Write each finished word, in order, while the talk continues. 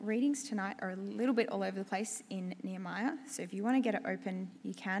readings tonight are a little bit all over the place in Nehemiah, so if you want to get it open,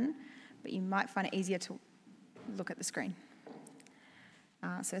 you can, but you might find it easier to look at the screen.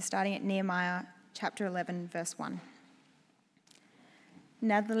 So starting at Nehemiah chapter 11, verse 1.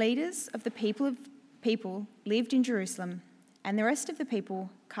 Now the leaders of the people lived in Jerusalem, and the rest of the people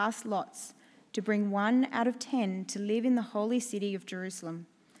cast lots to bring 1 out of 10 to live in the holy city of Jerusalem,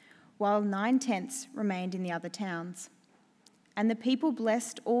 while 9/10 remained in the other towns. And the people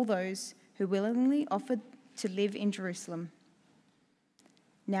blessed all those who willingly offered to live in Jerusalem.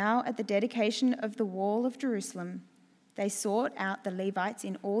 Now at the dedication of the wall of Jerusalem, they sought out the Levites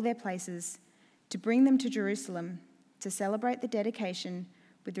in all their places to bring them to Jerusalem to celebrate the dedication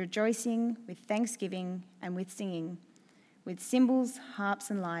with rejoicing, with thanksgiving, and with singing, with cymbals, harps,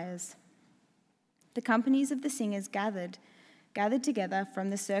 and lyres. The companies of the singers gathered together from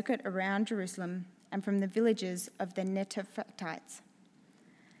the circuit around Jerusalem and from the villages of the Netophathites,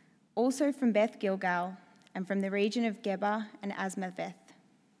 also from Beth Gilgal and from the region of Geba and Asmaveth,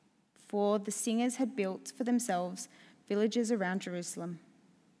 for the singers had built for themselves villages around Jerusalem.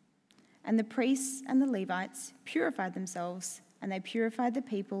 And the priests and the Levites purified themselves, and they purified the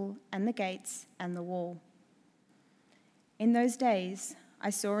people and the gates and the wall. In those days I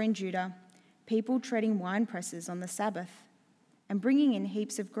saw in Judah people treading wine presses on the Sabbath, and bringing in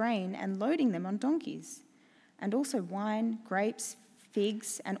heaps of grain and loading them on donkeys, and also wine, grapes,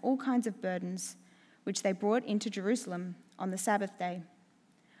 figs, and all kinds of burdens, which they brought into Jerusalem on the Sabbath day.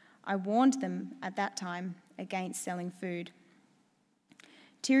 I warned them at that time against selling food.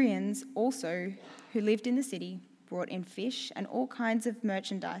 Tyrians also, who lived in the city, brought in fish and all kinds of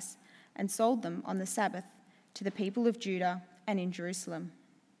merchandise and sold them on the Sabbath to the people of Judah and in Jerusalem.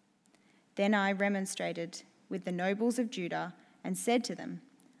 Then I remonstrated with the nobles of Judah and said to them,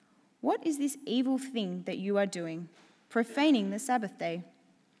 "What is this evil thing that you are doing, profaning the Sabbath day?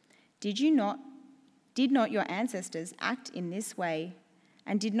 Did not your ancestors act in this way,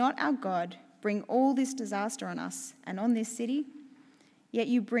 and did not our God bring all this disaster on us and on this city? Yet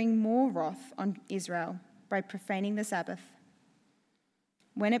you bring more wrath on Israel by profaning the Sabbath."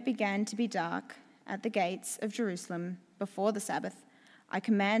 When it began to be dark at the gates of Jerusalem before the Sabbath, I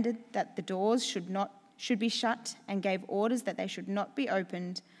commanded that the doors should be shut and gave orders that they should not be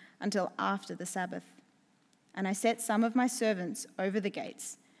opened until after the Sabbath. And I set some of my servants over the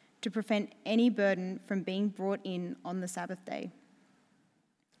gates to prevent any burden from being brought in on the Sabbath day.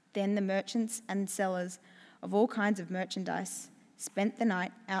 Then the merchants and sellers of all kinds of merchandise spent the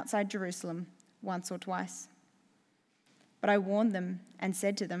night outside Jerusalem once or twice. But I warned them and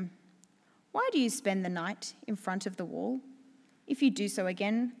said to them, "Why do you spend the night in front of the wall? If you do so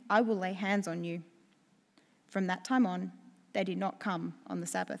again, I will lay hands on you." From that time on, they did not come on the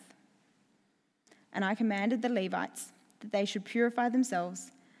Sabbath. And I commanded the Levites that they should purify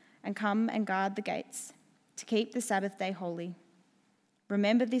themselves and come and guard the gates, to keep the Sabbath day holy.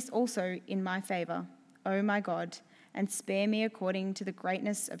 Remember this also in my favor, O my God, and spare me according to the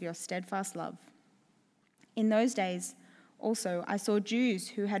greatness of your steadfast love. In those days also I saw Jews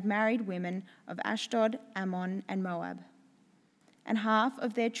who had married women of Ashdod, Ammon, and Moab. And half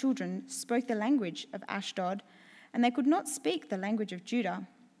of their children spoke the language of Ashdod, and they could not speak the language of Judah,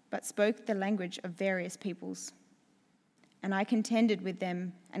 but spoke the language of various peoples. And I contended with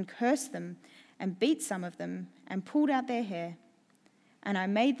them and cursed them and beat some of them and pulled out their hair. And I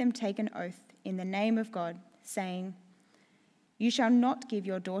made them take an oath in the name of God, saying, "You shall not give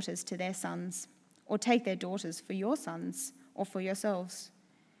your daughters to their sons, or take their daughters for your sons or for yourselves.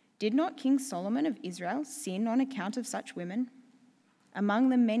 Did not King Solomon of Israel sin on account of such women? Among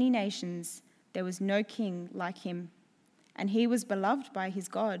the many nations there was no king like him, and he was beloved by his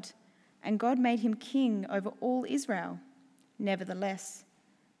God, and God made him king over all Israel. Nevertheless,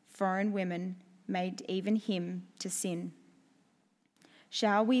 foreign women made even him to sin.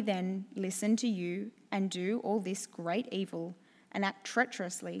 Shall we then listen to you and do all this great evil and act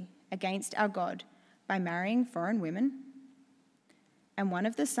treacherously against our God by marrying foreign women?" And one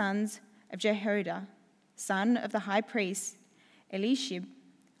of the sons of Jehoiada, son of the high priest Eliashib,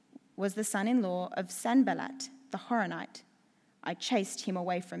 was the son-in-law of Sanballat the Horonite. I chased him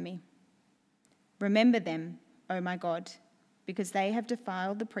away from me. Remember them, O my God, because they have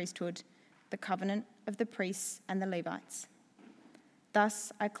defiled the priesthood, the covenant of the priests and the Levites.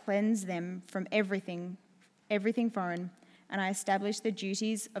 Thus I cleanse them from everything foreign, and I establish the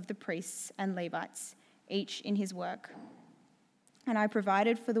duties of the priests and Levites, each in his work. And I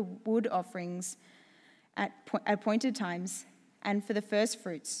provided for the wood offerings at appointed times, and for the first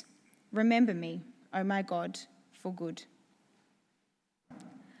fruits. Remember me, O my God, for good.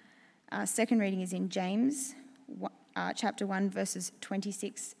 Our second reading is in James chapter 1, verses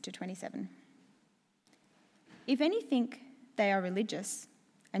 26 to 27. If any think they are religious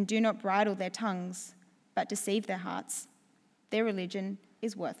and do not bridle their tongues, but deceive their hearts, their religion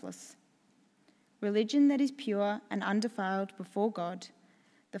is worthless. Religion that is pure and undefiled before God,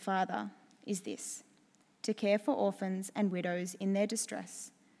 the Father, is this: to care for orphans and widows in their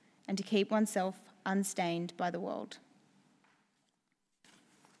distress, and to keep oneself unstained by the world.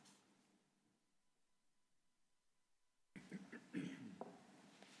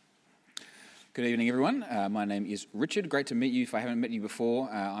 Good evening, everyone. My name is Richard. Great to meet you if I haven't met you before.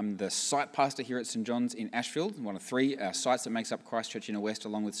 I'm the site pastor here at St John's in Ashfield, one of three sites that makes up Christchurch Inner West,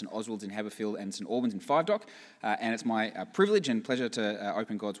 along with St Oswald's in Haberfield and St Albans in Five Dock. And it's my privilege and pleasure to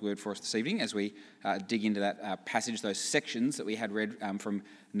open God's Word for us this evening as we dig into that passage, those sections that we had read from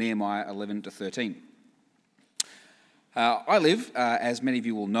Nehemiah 11 to 13. I live, as many of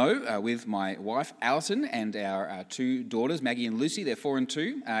you will know, with my wife Alison and our two daughters, Maggie and Lucy. They're 4 and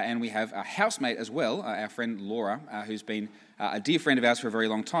 2, and we have a housemate as well, our friend Laura, who's been a dear friend of ours for a very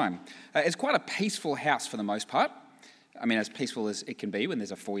long time. It's quite a peaceful house for the most part. I mean, as peaceful as it can be when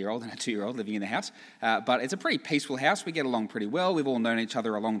there's a 4-year-old and a 2-year-old living in the house. But it's a pretty peaceful house. We get along pretty well. We've all known each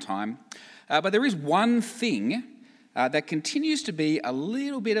other a long time. But there is one thing that continues to be a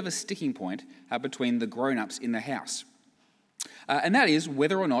little bit of a sticking point between the grown-ups in the house. And that is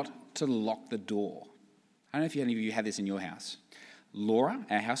whether or not to lock the door. I don't know if any of you have this in your house. Laura,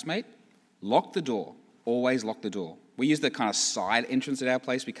 our housemate, lock the door. Always lock the door. We use the kind of side entrance at our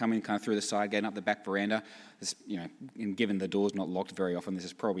place. We come in kind of through the side, getting up the back veranda. And given the door's not locked very often, this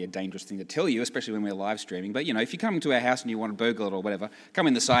is probably a dangerous thing to tell you, especially when we're live streaming. But, if you come to our house and you want to burgle it or whatever, come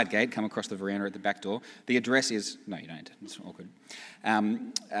in the side gate, come across the veranda at the back door. The address is... No, you don't. It's awkward.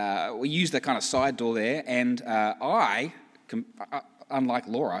 We use that kind of side door there, and I... unlike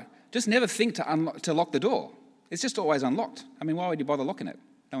Laura, just never think to lock the door. It's just always unlocked. I mean, why would you bother locking it?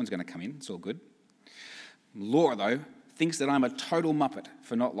 No one's going to come in. It's all good. Laura, though, thinks that I'm a total muppet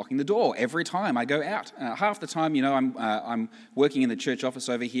for not locking the door every time I go out. Half the time, I'm working in the church office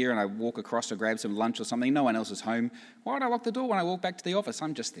over here and I walk across to grab some lunch or something. No one else is home. Why would I lock the door when I walk back to the office?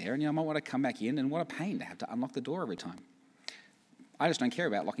 I'm just there and I might want to come back in, and what a pain to have to unlock the door every time. I just don't care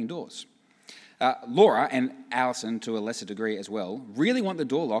about locking doors. Laura and Alison, to a lesser degree as well, really want the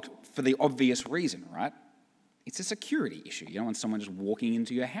door locked for the obvious reason, right? It's a security issue. You don't want someone just walking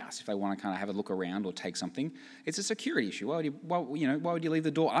into your house if they want to kind of have a look around or take something. It's a security issue. Why would you leave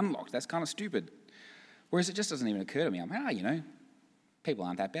the door unlocked? That's kind of stupid. Whereas it just doesn't even occur to me. I'm, people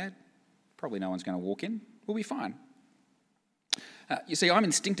aren't that bad. Probably no one's going to walk in. We'll be fine. You see, I'm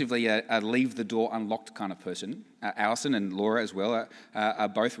instinctively a leave the door unlocked kind of person. Alison and Laura as well are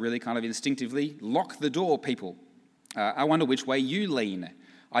both really kind of instinctively lock the door people. I wonder which way you lean.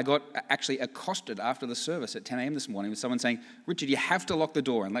 I got actually accosted after the service at 10 a.m. this morning with someone saying, "Richard, you have to lock the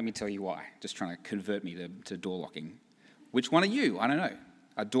door, and let me tell you why." Just trying to convert me to door locking. Which one are you? I don't know.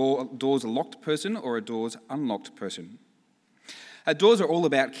 A door's a locked person or a door's unlocked person? Doors are all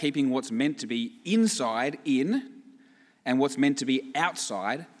about keeping what's meant to be inside in, and what's meant to be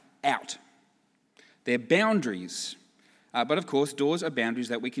outside, out. They're boundaries. But of course, doors are boundaries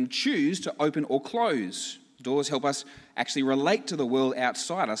that we can choose to open or close. Doors help us actually relate to the world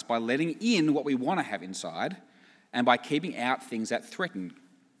outside us by letting in what we want to have inside and by keeping out things that threaten.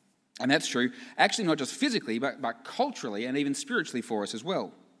 And that's true, actually not just physically, but culturally and even spiritually for us as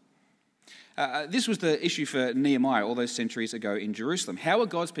well. This was the issue for Nehemiah all those centuries ago in Jerusalem. How are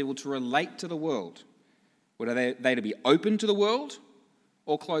God's people to relate to the world? Were they to be open to the world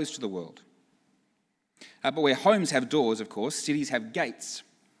or closed to the world? But where homes have doors, of course, cities have gates.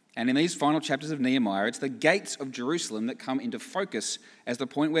 And in these final chapters of Nehemiah, it's the gates of Jerusalem that come into focus as the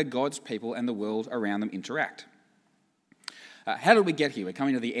point where God's people and the world around them interact. How did we get here? We're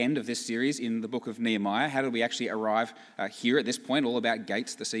coming to the end of this series in the book of Nehemiah. How did we actually arrive here at this point, all about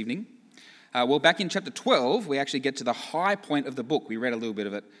gates this evening? Well, back in chapter 12, we actually get to the high point of the book. We read a little bit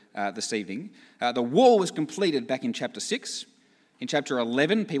of it this evening. The wall was completed back in chapter 6. In chapter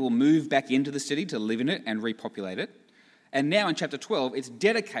 11, people moved back into the city to live in it and repopulate it. And now in chapter 12, it's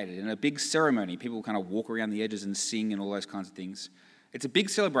dedicated in a big ceremony. People kind of walk around the edges and sing and all those kinds of things. It's a big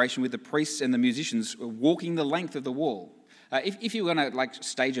celebration with the priests and the musicians walking the length of the wall. If you were going to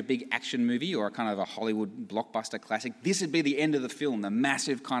stage a big action movie or a kind of a Hollywood blockbuster classic, this would be the end of the film, the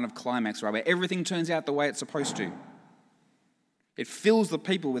massive kind of climax, right, where everything turns out the way it's supposed to. It fills the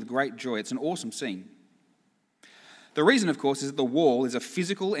people with great joy. It's an awesome scene. The reason, of course, is that the wall is a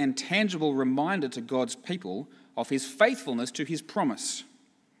physical and tangible reminder to God's people of his faithfulness to his promise.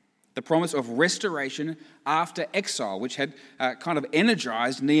 The promise of restoration after exile, which had kind of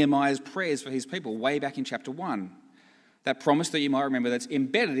energized Nehemiah's prayers for his people way back in chapter 1. That promise that you might remember that's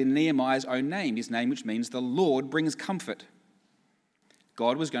embedded in Nehemiah's own name, his name which means the Lord brings comfort.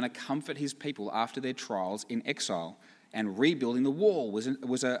 God was going to comfort his people after their trials in exile, and rebuilding the wall was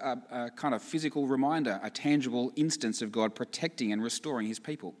a kind of physical reminder, a tangible instance of God protecting and restoring his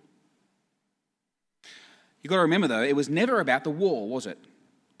people. You've got to remember, though, it was never about the wall, was it?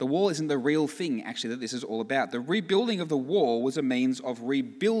 The wall isn't the real thing, actually, that this is all about. The rebuilding of the wall was a means of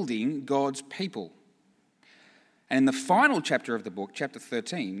rebuilding God's people. And in the final chapter of the book, chapter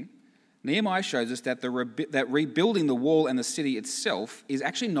 13, Nehemiah shows us that that rebuilding the wall and the city itself is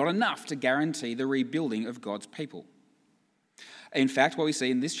actually not enough to guarantee the rebuilding of God's people. In fact, what we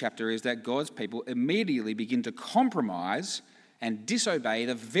see in this chapter is that God's people immediately begin to compromise and disobey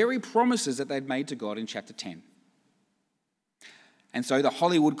the very promises that they'd made to God in chapter 10. And so the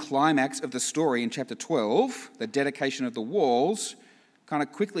Hollywood climax of the story in chapter 12, the dedication of the walls, kind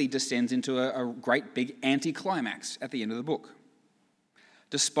of quickly descends into a great big anticlimax at the end of the book.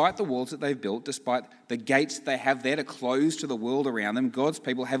 Despite the walls that they've built, despite the gates they have there to close to the world around them, God's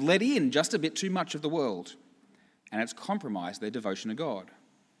people have let in just a bit too much of the world, and it's compromised their devotion to God.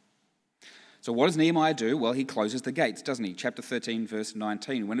 So what does Nehemiah do? Well, he closes the gates, doesn't he? Chapter 13, verse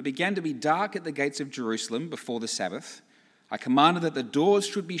 19. When it began to be dark at the gates of Jerusalem before the Sabbath, I commanded that the doors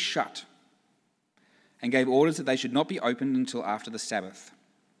should be shut and gave orders that they should not be opened until after the Sabbath.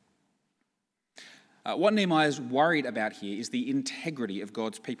 What Nehemiah is worried about here is the integrity of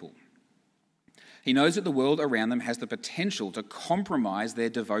God's people. He knows that the world around them has the potential to compromise their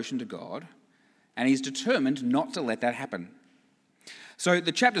devotion to God, and he's determined not to let that happen. So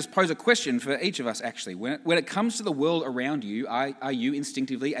the chapters pose a question for each of us, actually. When it comes to the world around you, are you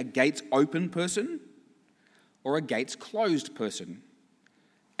instinctively a gates open person or a gates closed person?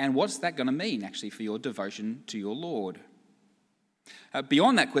 And what's that going to mean, actually, for your devotion to your Lord?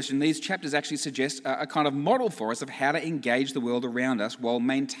 Beyond that question, these chapters actually suggest a kind of model for us of how to engage the world around us while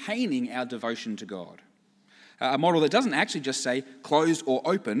maintaining our devotion to God. A model that doesn't actually just say closed or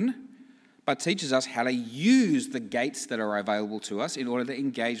open, but teaches us how to use the gates that are available to us in order to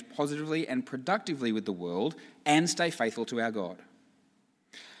engage positively and productively with the world and stay faithful to our God.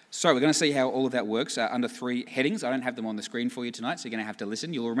 So we're going to see how all of that works under 3 headings. I don't have them on the screen for you tonight, so you're going to have to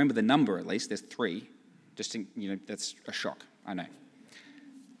listen. You'll remember the number at least. There's 3. Just think, that's a shock, I know.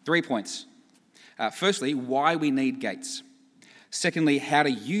 3 points. Firstly, why we need gates. Secondly, how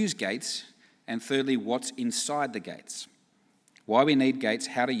to use gates. And thirdly, what's inside the gates. Why we need gates,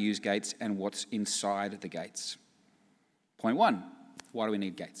 how to use gates, and what's inside the gates. Point 1, why do we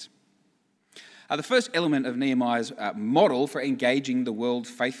need gates? The first element of Nehemiah's model for engaging the world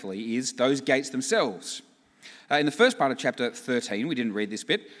faithfully is those gates themselves. In the first part of chapter 13, we didn't read this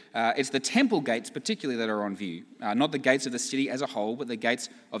bit, it's the temple gates particularly that are on view. Not the gates of the city as a whole, but the gates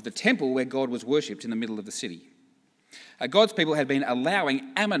of the temple where God was worshipped in the middle of the city. God's people had been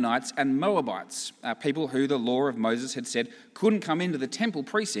allowing Ammonites and Moabites, people who the law of Moses had said couldn't come into the temple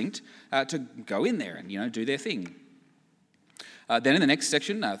precinct, to go in there and do their thing. Then in the next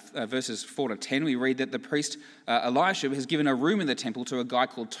section, verses 4 to 10, we read that the priest Eliashib has given a room in the temple to a guy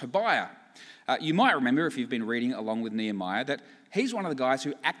called Tobiah. You might remember, if you've been reading along with Nehemiah, that he's one of the guys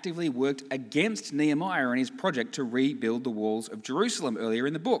who actively worked against Nehemiah and his project to rebuild the walls of Jerusalem earlier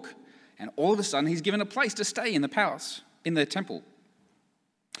in the book. And all of a sudden, he's given a place to stay in the palace, in the temple.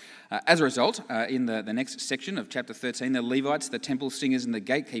 As a result, in the next section of chapter 13, the Levites, the temple singers and the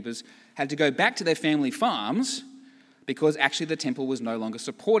gatekeepers had to go back to their family farms because actually the temple was no longer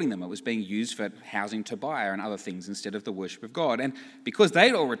supporting them. It was being used for housing Tobiah and other things instead of the worship of God. And because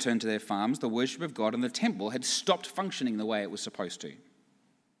they'd all returned to their farms, the worship of God and the temple had stopped functioning the way it was supposed to.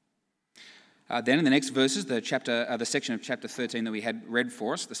 Then in the next verses, the section of chapter 13 that we had read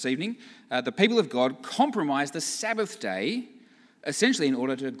for us this evening, the people of God compromised the Sabbath day essentially in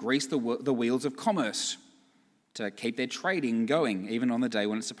order to grease the wheels of commerce, to keep their trading going even on the day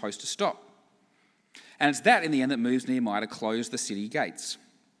when it's supposed to stop. And it's that in the end that moves Nehemiah to close the city gates.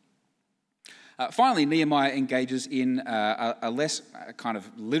 Finally, Nehemiah engages in a less kind of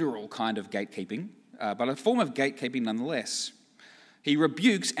literal kind of gatekeeping, but a form of gatekeeping nonetheless. He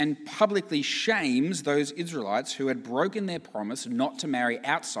rebukes and publicly shames those Israelites who had broken their promise not to marry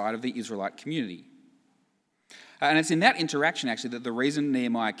outside of the Israelite community. And it's in that interaction, actually, that the reason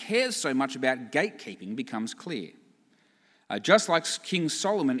Nehemiah cares so much about gatekeeping becomes clear. Just like King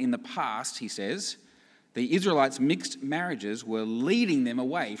Solomon in the past, he says, the Israelites' mixed marriages were leading them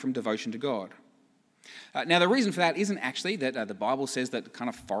away from devotion to God. Now, the reason for that isn't actually that the Bible says that kind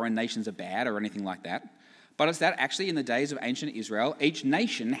of foreign nations are bad or anything like that. But it's that actually in the days of ancient Israel, each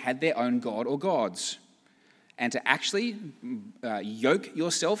nation had their own god or gods. and to actually yoke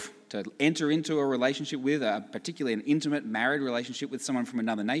yourself, to enter into a relationship with, particularly an intimate married relationship with someone from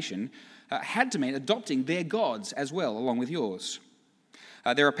another nation, had to mean adopting their gods as well, along with yours.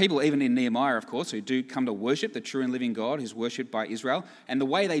 There are people, even in Nehemiah, of course, who do come to worship the true and living God who's worshipped by Israel, and the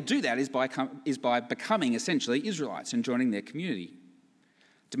way they do that is by becoming essentially Israelites and joining their community.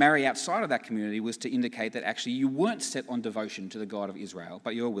 To marry outside of that community was to indicate that actually you weren't set on devotion to the God of Israel,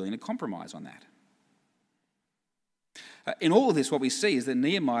 but you were willing to compromise on that. In all of this, what we see is that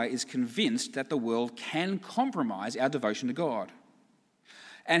Nehemiah is convinced that the world can compromise our devotion to God.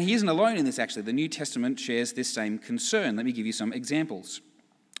 And he isn't alone in this, actually. The New Testament shares this same concern. Let me give you some examples.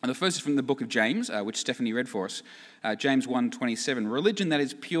 And the first is from the book of James, which Stephanie read for us. James 1:27. Religion that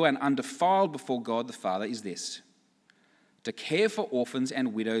is pure and undefiled before God the Father is this: to care for orphans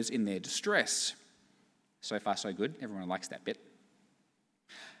and widows in their distress. So far, so good. Everyone likes that bit.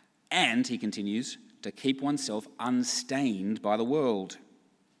 And, he continues, to keep oneself unstained by the world.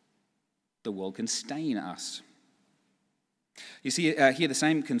 The world can stain us. You see here the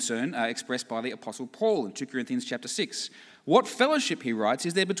same concern expressed by the Apostle Paul in 2 Corinthians chapter 6. What fellowship, he writes,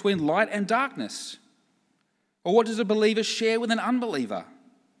 is there between light and darkness? Or what does a believer share with an unbeliever?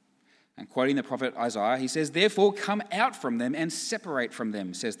 And quoting the prophet Isaiah, he says, therefore come out from them and separate from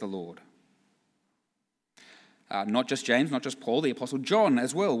them, says the Lord. Not just James, not just Paul, the Apostle John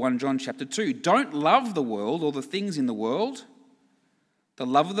as well, 1 John chapter 2. Don't love the world or the things in the world. The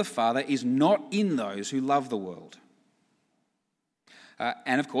love of the Father is not in those who love the world.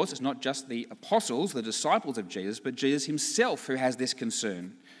 And of course, it's not just the apostles, the disciples of Jesus, but Jesus himself who has this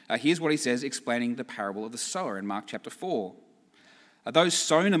concern. Here's what he says explaining the parable of the sower in Mark chapter 4. Those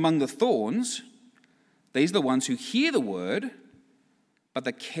sown among the thorns, these are the ones who hear the word, but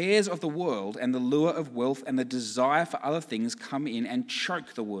the cares of the world and the lure of wealth and the desire for other things come in and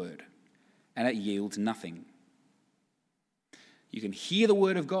choke the word, and it yields nothing. You can hear the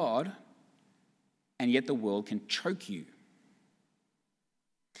word of God, and yet the world can choke you.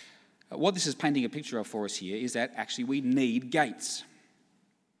 What this is painting a picture of for us here is that actually we need gates.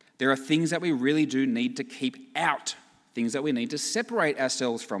 There are things that we really do need to keep out, things that we need to separate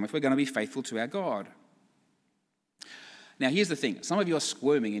ourselves from if we're going to be faithful to our God. Now, here's the thing. Some of you are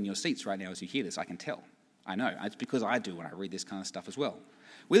squirming in your seats right now as you hear this, I can tell. I know. It's because I do when I read this kind of stuff as well.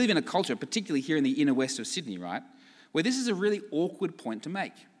 We live in a culture, particularly here in the inner west of Sydney, right, where this is a really awkward point to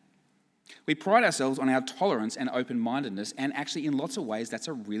make. We pride ourselves on our tolerance and open-mindedness, and actually in lots of ways that's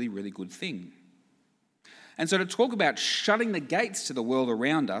a really, really good thing. And so to talk about shutting the gates to the world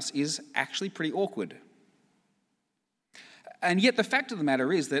around us is actually pretty awkward. And yet the fact of the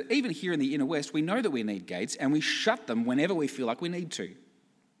matter is that even here in the inner west, we know that we need gates, and we shut them whenever we feel like we need to.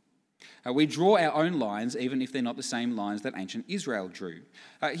 We draw our own lines, even if they're not the same lines that ancient Israel drew.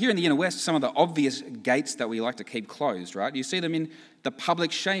 Here in the inner west, some of the obvious gates that we like to keep closed, right? You see them in the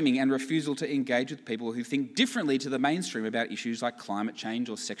public shaming and refusal to engage with people who think differently to the mainstream about issues like climate change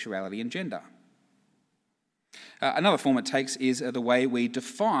or sexuality and gender. Another form it takes is the way we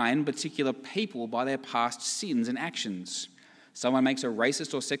define particular people by their past sins and actions. Someone makes a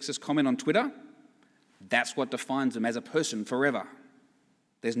racist or sexist comment on Twitter, that's what defines them as a person forever.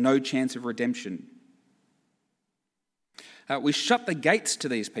 There's no chance of redemption. We shut the gates to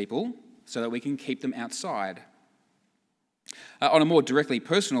these people so that we can keep them outside. On a more directly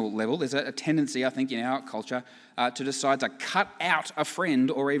personal level, there's a tendency, I think, in our culture to decide to cut out a friend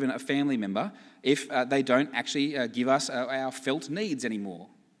or even a family member if they don't actually give us our felt needs anymore.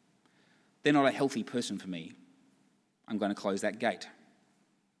 They're not a healthy person for me. I'm going to close that gate.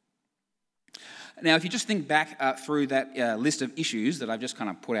 Now, if you just think back through that list of issues that I've just kind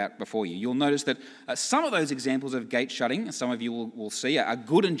of put out before you, you'll notice that some of those examples of gate shutting, some of you will see, are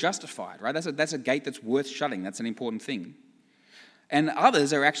good and justified, right? That's a gate that's worth shutting. That's an important thing. And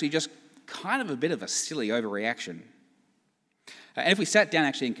others are actually just kind of a bit of a silly overreaction. And if we sat down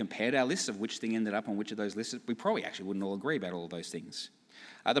actually and compared our lists of which thing ended up on which of those lists, we probably actually wouldn't all agree about all of those things.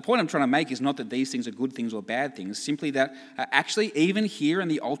 The point I'm trying to make is not that these things are good things or bad things, simply that actually even here in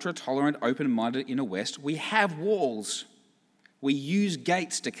the ultra-tolerant, open-minded inner West, we have walls. We use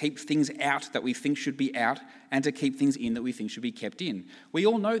gates to keep things out that we think should be out and to keep things in that we think should be kept in. We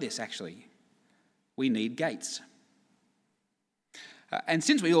all know this, actually. We need gates. And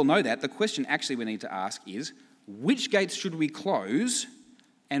since we all know that, the question actually we need to ask is, which gates should we close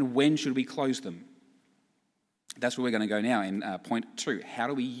and when should we close them? That's where we're going to go now in point 2. How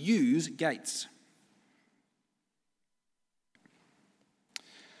do we use gates?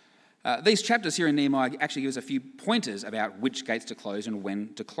 These chapters here in Nehemiah actually give us a few pointers about which gates to close and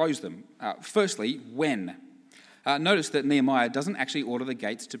when to close them. Firstly, when. Notice that Nehemiah doesn't actually order the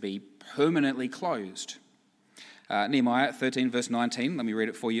gates to be permanently closed. Nehemiah 13, verse 19, let me read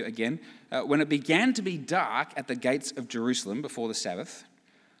it for you again. When it began to be dark at the gates of Jerusalem before the Sabbath,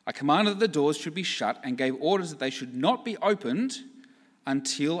 I commanded that the doors should be shut and gave orders that they should not be opened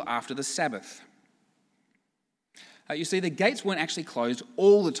until after the Sabbath. You see, the gates weren't actually closed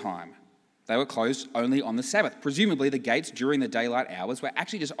all the time. They were closed only on the Sabbath. Presumably, the gates during the daylight hours were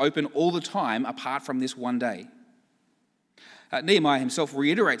actually just open all the time apart from this one day. Nehemiah himself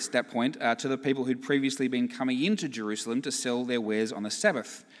reiterates that point to the people who'd previously been coming into Jerusalem to sell their wares on the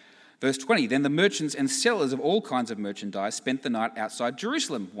Sabbath. Verse 20, then the merchants and sellers of all kinds of merchandise spent the night outside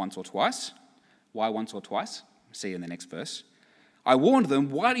Jerusalem once or twice. Why once or twice? See in the next verse. I warned them,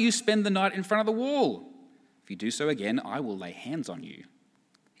 why do you spend the night in front of the wall? If you do so again, I will lay hands on you.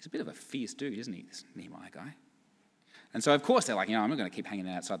 He's a bit of a fierce dude, isn't he, this Nehemiah guy? And so, of course, they're like, I'm not going to keep hanging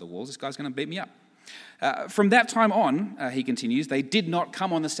out outside the walls. This guy's going to beat me up. From that time on, he continues, they did not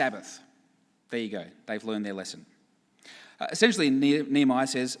come on the Sabbath. There you go. They've learned their lesson. Essentially, Nehemiah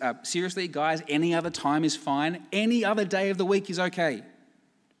says, seriously, guys, any other time is fine. Any other day of the week is okay.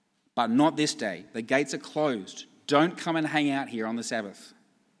 But not this day. The gates are closed. Don't come and hang out here on the Sabbath.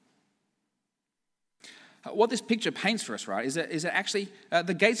 What this picture paints for us, right, is that actually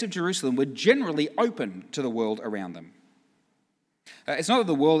the gates of Jerusalem were generally open to the world around them. It's not that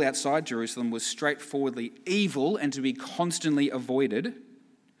the world outside Jerusalem was straightforwardly evil and to be constantly avoided.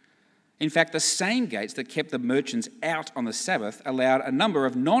 In fact, the same gates that kept the merchants out on the Sabbath allowed a number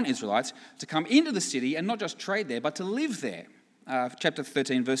of non-Israelites to come into the city and not just trade there, but to live there. Chapter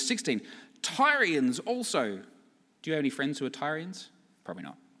 13, verse 16. Tyrians also. Do you have any friends who are Tyrians? Probably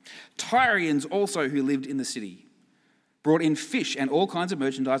not. Tyrians also who lived in the city brought in fish and all kinds of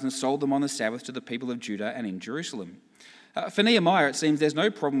merchandise and sold them on the Sabbath to the people of Judah and in Jerusalem. For Nehemiah, it seems there's no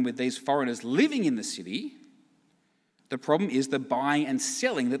problem with these foreigners living in the city. The problem is the buying and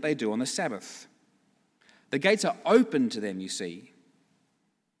selling that they do on the Sabbath. The gates are open to them, you see,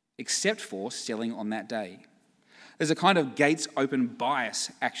 except for selling on that day. There's a kind of gates open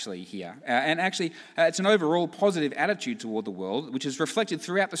bias actually here. It's an overall positive attitude toward the world, which is reflected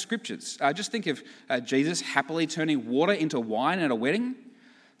throughout the scriptures. Just think of Jesus happily turning water into wine at a wedding.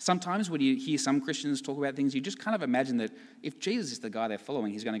 Sometimes when you hear some Christians talk about things, you just kind of imagine that if Jesus is the guy they're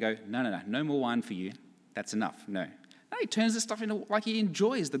following, he's going to go, no more wine for you. That's enough. No, he turns the stuff into like he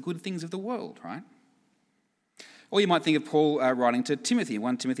enjoys the good things of the world, right? Or you might think of Paul writing to Timothy,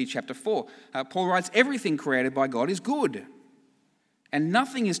 1 Timothy chapter 4. Paul writes, everything created by God is good, and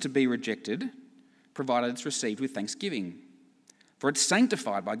nothing is to be rejected, provided it's received with thanksgiving, for it's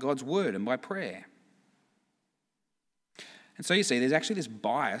sanctified by God's word and by prayer. And so you see, there's actually this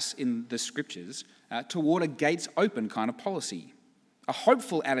bias in the scriptures toward a gates open kind of policy, a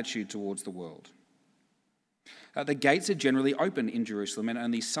hopeful attitude towards the world. The gates are generally open in Jerusalem and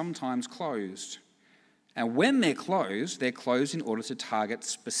only sometimes closed. And when they're closed in order to target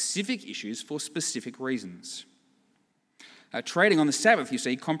specific issues for specific reasons. Trading on the Sabbath, you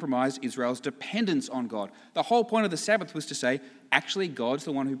see, compromised Israel's dependence on God. The whole point of the Sabbath was to say, actually, God's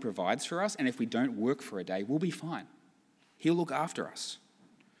the one who provides for us, and if we don't work for a day, we'll be fine. He'll look after us.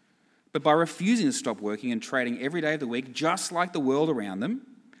 But by refusing to stop working and trading every day of the week, just like the world around them,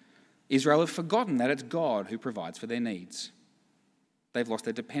 Israel have forgotten that it's God who provides for their needs. They've lost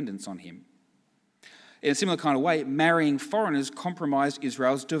their dependence on him. In a similar kind of way, marrying foreigners compromised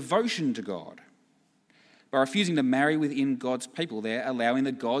Israel's devotion to God. By refusing to marry within God's people, they're allowing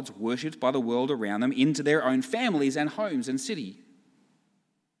the gods worshipped by the world around them into their own families and homes and city.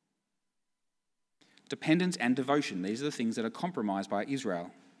 Dependence and devotion, these are the things that are compromised by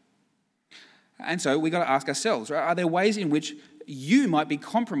Israel. And so we've got to ask ourselves, are there ways in which you might be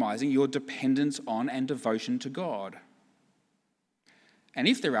compromising your dependence on and devotion to God? And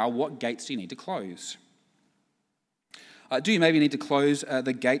if there are, what gates do you need to close? Do you maybe need to close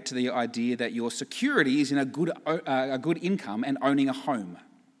the gate to the idea that your security is in a good income and owning a home?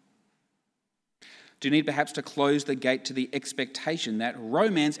 Do you need perhaps to close the gate to the expectation that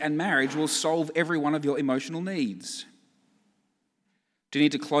romance and marriage will solve every one of your emotional needs? Do you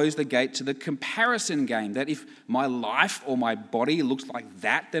need to close the gate to the comparison game that if my life or my body looks like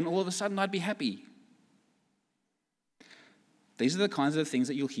that, then all of a sudden I'd be happy? These are the kinds of things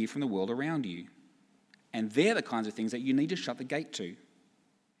that you'll hear from the world around you. And they're the kinds of things that you need to shut the gate to.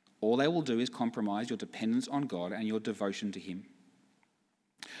 All they will do is compromise your dependence on God and your devotion to him.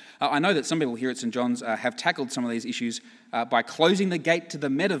 I know that some people here at St. John's have tackled some of these issues by closing the gate to the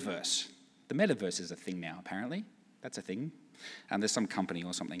metaverse. The metaverse is a thing now, apparently. That's a thing. There's some company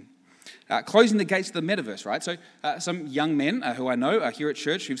or something. Closing the gates to the metaverse, right? So some young men who I know are here at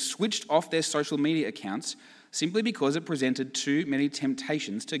church who've switched off their social media accounts simply because it presented too many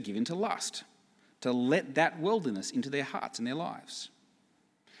temptations to give into lust. to let that worldliness into their hearts and their lives.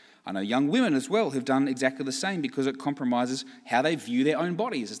 I know young women as well who've done exactly the same because it compromises how they view their own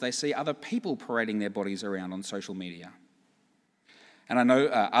bodies as they see other people parading their bodies around on social media. And I know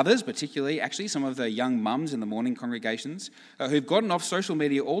others, particularly actually some of the young mums in the morning congregations, who've gotten off social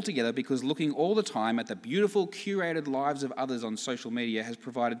media altogether because looking all the time at the beautiful, curated lives of others on social media has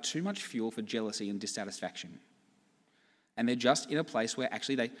provided too much fuel for jealousy and dissatisfaction. And they're just in a place where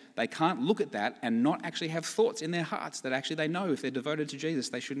actually they can't look at that and not actually have thoughts in their hearts that actually they know if they're devoted to Jesus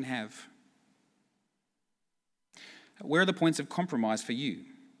they shouldn't have. Where are the points of compromise for you?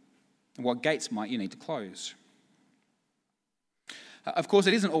 And what gates might you need to close? Of course,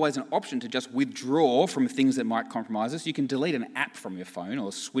 it isn't always an option to just withdraw from things that might compromise us. You can delete an app from your phone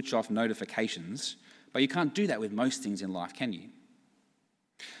or switch off notifications, but you can't do that with most things in life, can you?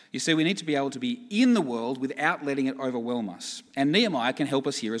 You see, we need to be able to be in the world without letting it overwhelm us. And Nehemiah can help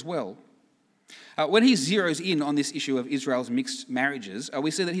us here as well. When he zeroes in on this issue of Israel's mixed marriages, we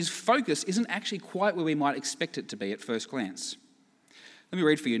see that his focus isn't actually quite where we might expect it to be at first glance. Let me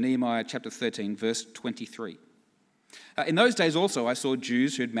read for you Nehemiah chapter 13, verse 23. In those days also I saw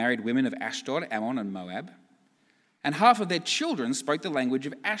Jews who had married women of Ashdod, Ammon and Moab, and half of their children spoke the language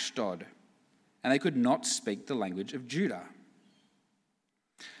of Ashdod, and they could not speak the language of Judah.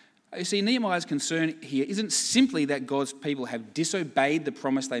 You see, Nehemiah's concern here isn't simply that God's people have disobeyed the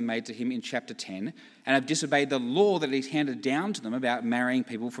promise they made to him in chapter 10 and have disobeyed the law that he's handed down to them about marrying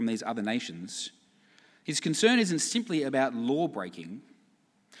people from these other nations. His concern isn't simply about law breaking.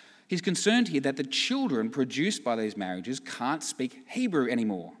 He's concerned here that the children produced by these marriages can't speak Hebrew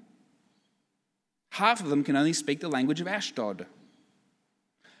anymore. Half of them can only speak the language of Ashdod.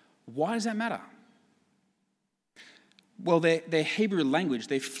 Why does that matter? Well, their Hebrew language,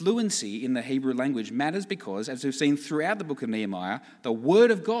 their fluency in the Hebrew language matters because, as we've seen throughout the book of Nehemiah, the word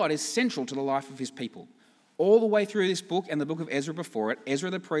of God is central to the life of his people. All the way through this book and the book of Ezra before it,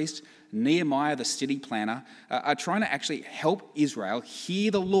 Ezra the priest, Nehemiah the city planner, are trying to actually help Israel hear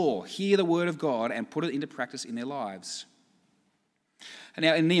the law, hear the word of God, and put it into practice in their lives. And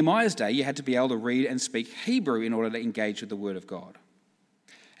now, in Nehemiah's day, you had to be able to read and speak Hebrew in order to engage with the word of God.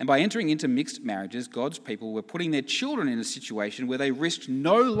 And by entering into mixed marriages, God's people were putting their children in a situation where they risked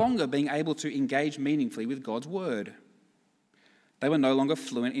no longer being able to engage meaningfully with God's word. They were no longer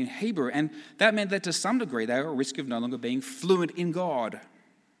fluent in Hebrew, and that meant that to some degree they were at risk of no longer being fluent in God.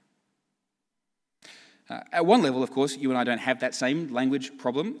 At one level, of course, you and I don't have that same language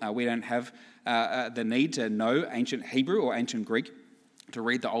problem. We don't have the need to know ancient Hebrew or ancient Greek to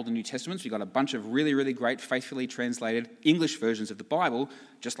read the Old and New Testaments. We've got a bunch of really, really great, faithfully translated English versions of the Bible,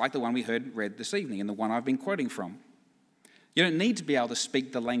 just like the one we heard read this evening and the one I've been quoting from. You don't need to be able to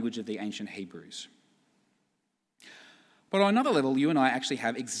speak the language of the ancient Hebrews. But on another level, you and I actually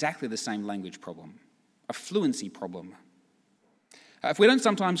have exactly the same language problem, a fluency problem. If we don't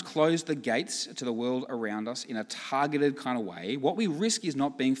sometimes close the gates to the world around us in a targeted kind of way, what we risk is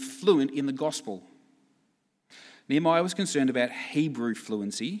not being fluent in the gospel. Nehemiah was concerned about Hebrew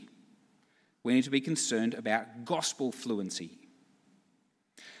fluency. We need to be concerned about gospel fluency.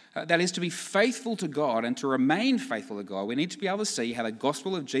 That is, to be faithful to God and to remain faithful to God, we need to be able to see how the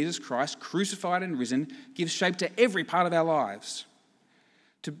gospel of Jesus Christ, crucified and risen, gives shape to every part of our lives.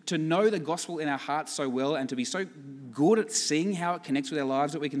 To know the gospel in our hearts so well and to be so good at seeing how it connects with our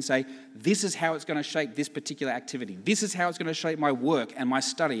lives that we can say, this is how it's going to shape this particular activity. This is how it's going to shape my work and my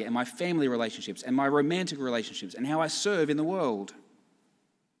study and my family relationships and my romantic relationships and how I serve in the world.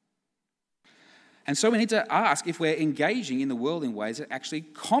 And so we need to ask if we're engaging in the world in ways that actually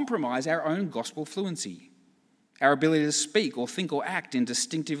compromise our own gospel fluency, our ability to speak or think or act in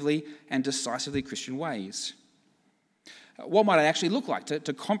distinctively and decisively Christian ways. What might it actually look like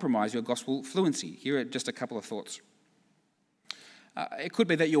to compromise your gospel fluency? Here are just a couple of thoughts. It could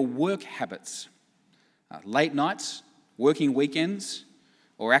be that your work habits, late nights, working weekends,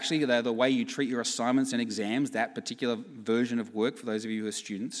 or actually the way you treat your assignments and exams, that particular version of work for those of you who are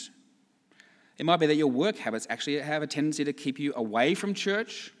students. It might be that your work habits actually have a tendency to keep you away from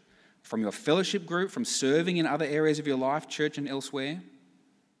church, from your fellowship group, from serving in other areas of your life, church and elsewhere.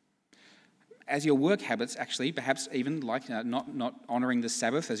 As your work habits actually, perhaps even like not honouring the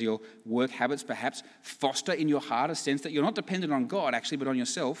Sabbath, as your work habits perhaps foster in your heart a sense that you're not dependent on God actually, but on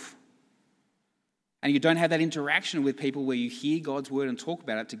yourself. And you don't have that interaction with people where you hear God's word and talk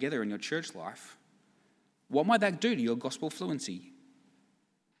about it together in your church life. What might that do to your gospel fluency?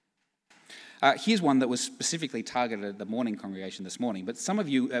 Here's one that was specifically targeted at the morning congregation this morning, but some of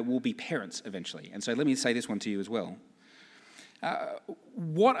you will be parents eventually. And so let me say this one to you as well.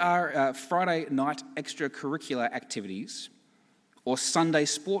 What are Friday night extracurricular activities or Sunday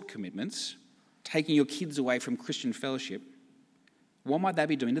sport commitments taking your kids away from Christian fellowship, what might that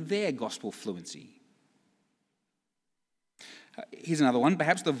be doing to their gospel fluency? Here's another one.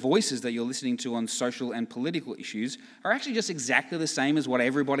 Perhaps the voices that you're listening to on social and political issues are actually just exactly the same as what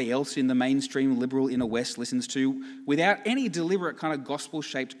everybody else in the mainstream liberal inner West listens to, without any deliberate kind of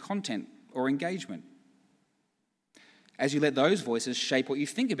gospel-shaped content or engagement. As you let those voices shape what you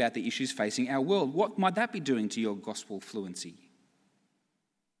think about the issues facing our world, what might that be doing to your gospel fluency?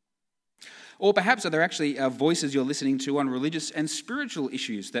 Or perhaps are there actually voices you're listening to on religious and spiritual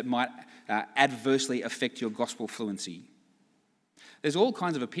issues that might adversely affect your gospel fluency? There's all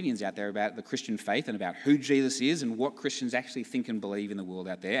kinds of opinions out there about the Christian faith and about who Jesus is and what Christians actually think and believe in the world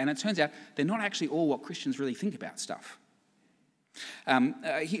out there. And it turns out they're not actually all what Christians really think about stuff.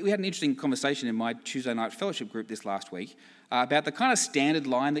 We had an interesting conversation in my Tuesday night fellowship group this last week about the kind of standard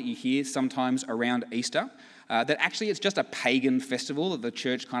line that you hear sometimes around Easter, that actually it's just a pagan festival that the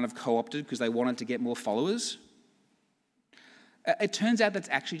church kind of co-opted because they wanted to get more followers. It turns out that's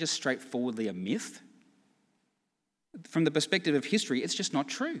actually just straightforwardly a myth. From the perspective of history, it's just not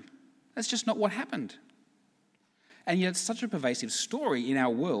true. That's just not what happened. And yet it's such a pervasive story in our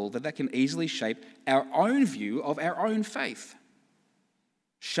world that can easily shape our own view of our own faith.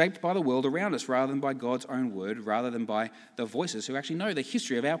 Shaped by the world around us rather than by God's own word, rather than by the voices who actually know the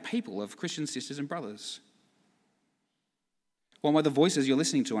history of our people, of Christian sisters and brothers. What might the voices you're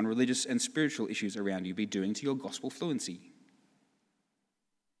listening to on religious and spiritual issues around you be doing to your gospel fluency?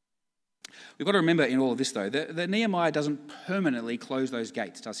 We've got to remember in all of this, though, that Nehemiah doesn't permanently close those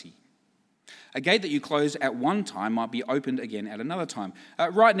gates, does he? A gate that you close at one time might be opened again at another time.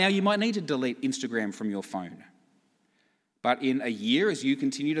 Right now, you might need to delete Instagram from your phone. But in a year, as you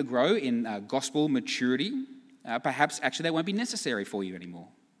continue to grow in gospel maturity, perhaps actually that won't be necessary for you anymore.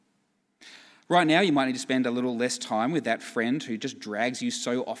 Right now, you might need to spend a little less time with that friend who just drags you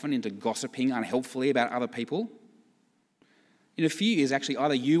so often into gossiping unhelpfully about other people. In a few years, actually,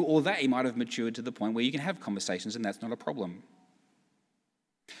 either you or they might have matured to the point where you can have conversations and that's not a problem.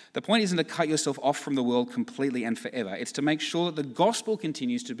 The point isn't to cut yourself off from the world completely and forever. It's to make sure that the gospel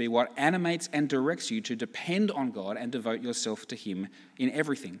continues to be what animates and directs you to depend on God and devote yourself to Him in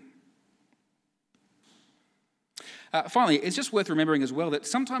everything. Finally, it's just worth remembering as well that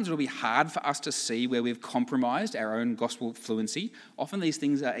sometimes it'll be hard for us to see where we've compromised our own gospel fluency. Often these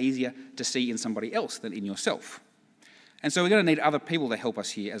things are easier to see in somebody else than in yourself. And so we're going to need other people to help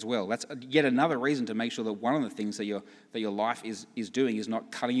us here as well. That's yet another reason to make sure that one of the things that your life is doing is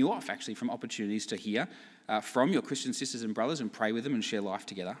not cutting you off actually from opportunities to hear from your Christian sisters and brothers and pray with them and share life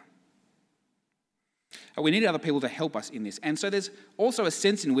together. We need other people to help us in this. And so there's also a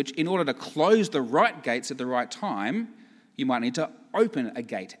sense in which in order to close the right gates at the right time, you might need to open a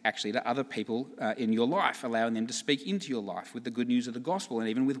gate actually to other people in your life, allowing them to speak into your life with the good news of the gospel and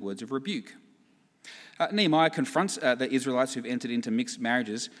even with words of rebuke. Nehemiah confronts the Israelites who've entered into mixed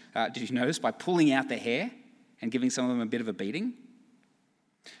marriages, did you notice, by pulling out their hair and giving some of them a bit of a beating.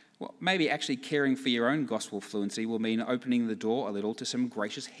 Well, maybe actually caring for your own gospel fluency will mean opening the door a little to some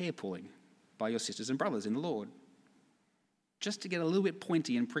gracious hair pulling by your sisters and brothers in the Lord, just to get a little bit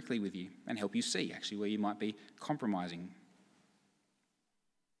pointy and prickly with you and help you see actually where you might be compromising.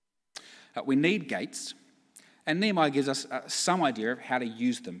 We need gates, and Nehemiah gives us some idea of how to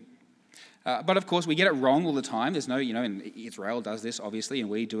use them. But of course, we get it wrong all the time. There's no, and Israel does this, obviously, and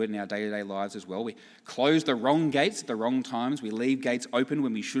we do it in our day-to-day lives as well. We close the wrong gates at the wrong times. We leave gates open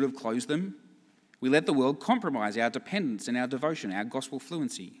when we should have closed them. We let the world compromise our dependence and our devotion, our gospel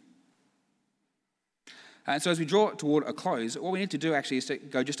fluency. And so as we draw toward a close, what we need to do actually is to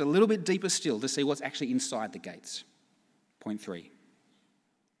go just a little bit deeper still to see what's actually inside the gates. Point 3.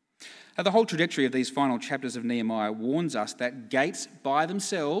 The whole trajectory of these final chapters of Nehemiah warns us that gates by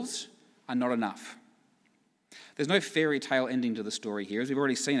themselves are not enough. There's no fairy tale ending to the story here. As we've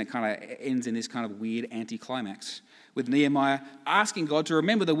already seen, it kind of ends in this kind of weird anticlimax, with Nehemiah asking God to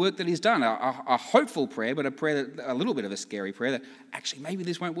remember the work that he's done. A hopeful prayer, but a little bit of a scary prayer that actually maybe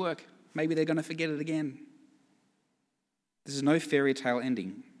this won't work. Maybe they're going to forget it again. This is no fairy tale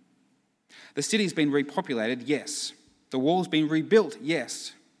ending. The city's been repopulated, yes. The wall's been rebuilt,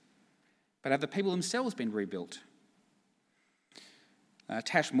 yes. But have the people themselves been rebuilt?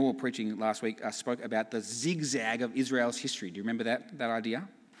 Tash Moore, preaching last week, spoke about the zigzag of Israel's history. Do you remember that idea?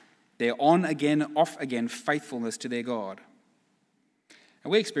 Their on again, off again faithfulness to their God.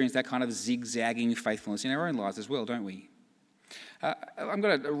 And we experience that kind of zigzagging faithfulness in our own lives as well, don't we? I'm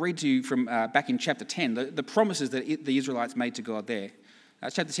going to read to you from back in chapter 10, the promises that the Israelites made to God there.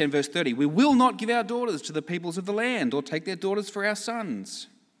 Chapter 10, verse 30, we will not give our daughters to the peoples of the land or take their daughters for our sons.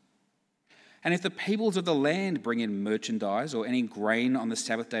 And if the peoples of the land bring in merchandise or any grain on the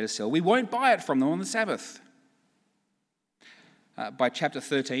Sabbath day to sell, we won't buy it from them on the Sabbath. By chapter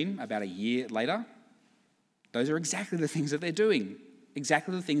 13, about a year later, those are exactly the things that they're doing.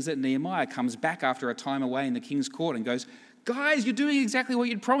 Exactly the things that Nehemiah comes back after a time away in the king's court and goes, guys, you're doing exactly what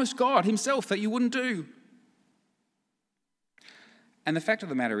you'd promised God himself that you wouldn't do. And the fact of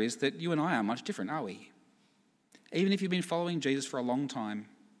the matter is that you and I are much different, are we? Even if you've been following Jesus for a long time,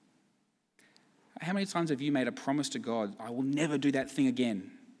 how many times have you made a promise to God, I will never do that thing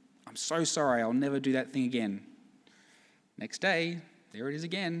again. I'm so sorry, I'll never do that thing again. Next day, there it is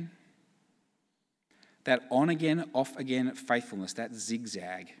again. That on again, off again faithfulness, that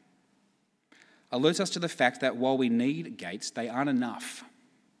zigzag, alerts us to the fact that while we need gates, they aren't enough.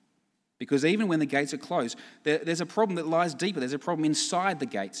 Because even when the gates are closed, there's a problem that lies deeper. There's a problem inside the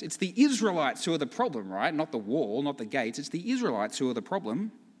gates. It's the Israelites who are the problem, right? Not the wall, not the gates. It's the Israelites who are the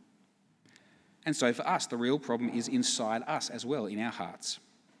problem. And so for us, the real problem is inside us as well, in our hearts.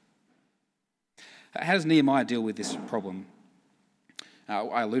 How does Nehemiah deal with this problem?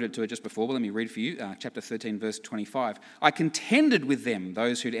 I alluded to it just before, but let me read for you. Chapter 13, verse 25. I contended with them,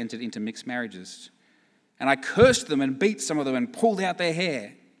 those who'd entered into mixed marriages, and I cursed them and beat some of them and pulled out their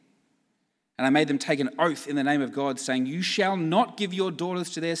hair. And I made them take an oath in the name of God, saying, you shall not give your daughters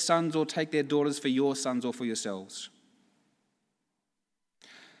to their sons or take their daughters for your sons or for yourselves.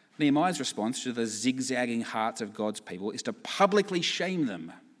 Nehemiah's response to the zigzagging hearts of God's people is to publicly shame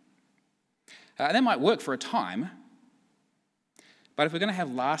them. That might work for a time, but if we're going to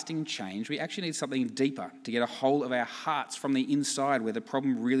have lasting change, we actually need something deeper to get a hold of our hearts from the inside where the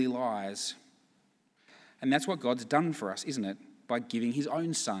problem really lies. And that's what God's done for us, isn't it? By giving his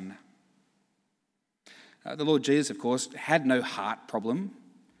own son. The Lord Jesus, of course, had no heart problem.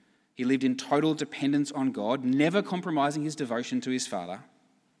 He lived in total dependence on God, never compromising his devotion to his Father.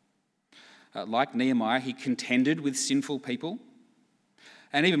 Like Nehemiah, he contended with sinful people.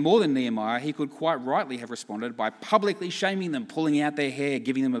 And even more than Nehemiah, he could quite rightly have responded by publicly shaming them, pulling out their hair,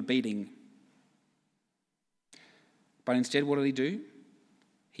 giving them a beating. But instead, what did he do?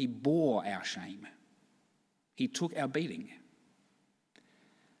 He bore our shame. He took our beating.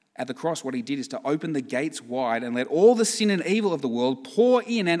 At the cross, what he did is to open the gates wide and let all the sin and evil of the world pour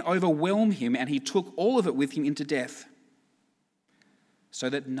in and overwhelm him, and he took all of it with him into death, so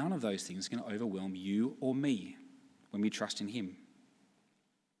that none of those things can overwhelm you or me when we trust in him.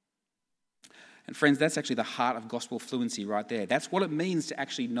 And friends, that's actually the heart of gospel fluency right there. That's what it means to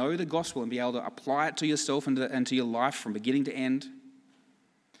actually know the gospel and be able to apply it to yourself and to your life from beginning to end.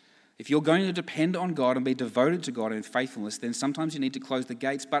 If you're going to depend on God and be devoted to God in faithfulness, then sometimes you need to close the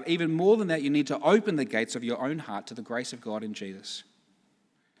gates. But even more than that, you need to open the gates of your own heart to the grace of God in Jesus,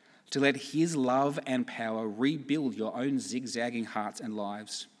 to let his love and power rebuild your own zigzagging hearts and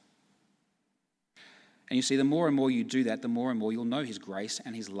lives. And you see, the more and more you do that, the more and more you'll know his grace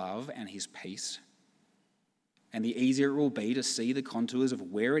and his love and his peace. And the easier it will be to see the contours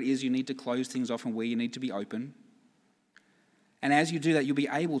of where it is you need to close things off and where you need to be open. And as you do that, you'll be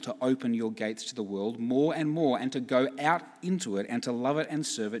able to open your gates to the world more and more and to go out into it and to love it and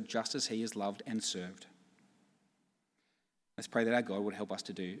serve it just as he is loved and served. Let's pray that our God would help us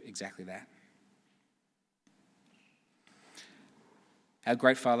to do exactly that. Our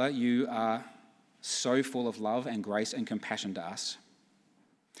great Father, you are so full of love and grace and compassion to us.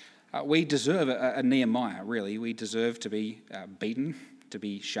 We deserve a Nehemiah, really. We deserve to be beaten, to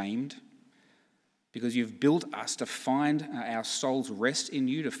be shamed, because you've built us to find our soul's rest in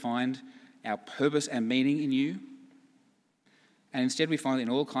you, to find our purpose and meaning in you. And instead we find it in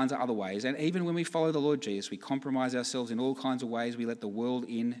all kinds of other ways. And even when we follow the Lord Jesus, we compromise ourselves in all kinds of ways. We let the world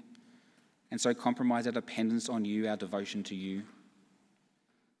in and so compromise our dependence on you, our devotion to you.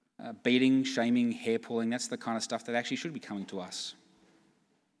 Beating, shaming, hair pulling, that's the kind of stuff that actually should be coming to us.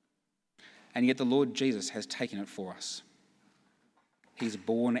 And yet the Lord Jesus has taken it for us. He's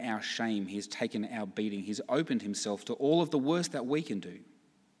borne our shame. He's taken our beating. He's opened himself to all of the worst that we can do,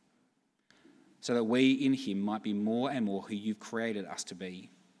 so that we in him might be more and more who you've created us to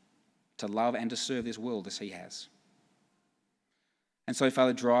be, to love and to serve this world as he has. And so,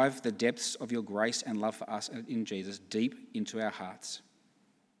 Father, drive the depths of your grace and love for us in Jesus deep into our hearts,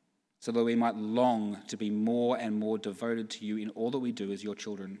 so that we might long to be more and more devoted to you in all that we do as your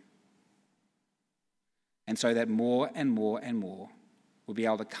children. And so that more and more and more we'll be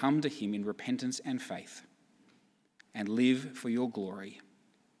able to come to him in repentance and faith and live for your glory.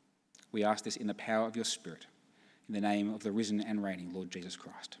 We ask this in the power of your Spirit, in the name of the risen and reigning Lord Jesus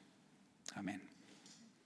Christ. Amen.